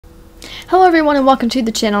Hello everyone and welcome to the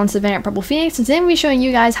channel. I'm Savannah Purple Phoenix, and today I'm going to be showing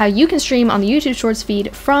you guys how you can stream on the YouTube Shorts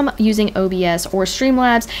feed from using OBS or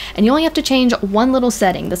StreamLabs, and you only have to change one little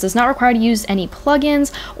setting. This does not require to use any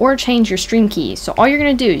plugins or change your stream key. So all you're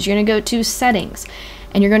going to do is you're going to go to Settings,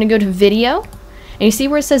 and you're going to go to Video, and you see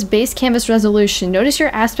where it says Base Canvas Resolution. Notice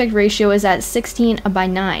your aspect ratio is at 16 by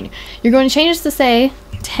 9. You're going to change this to say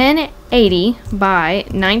 1080 by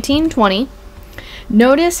 1920.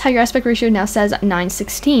 Notice how your aspect ratio now says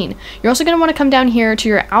 916. You're also going to want to come down here to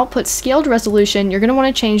your output scaled resolution. You're going to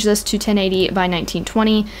want to change this to 1080 by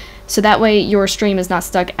 1920, so that way your stream is not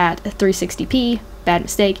stuck at 360p. Bad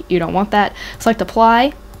mistake, you don't want that. Select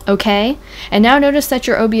apply, okay, and now notice that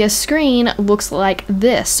your OBS screen looks like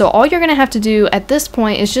this. So all you're going to have to do at this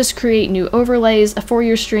point is just create new overlays for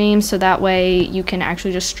your stream, so that way you can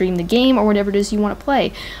actually just stream the game or whatever it is you want to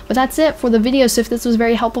play. But that's it for the video. So if this was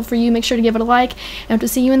very helpful for you, make sure to give it a like, and I hope to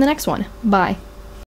see you in the next one. Bye.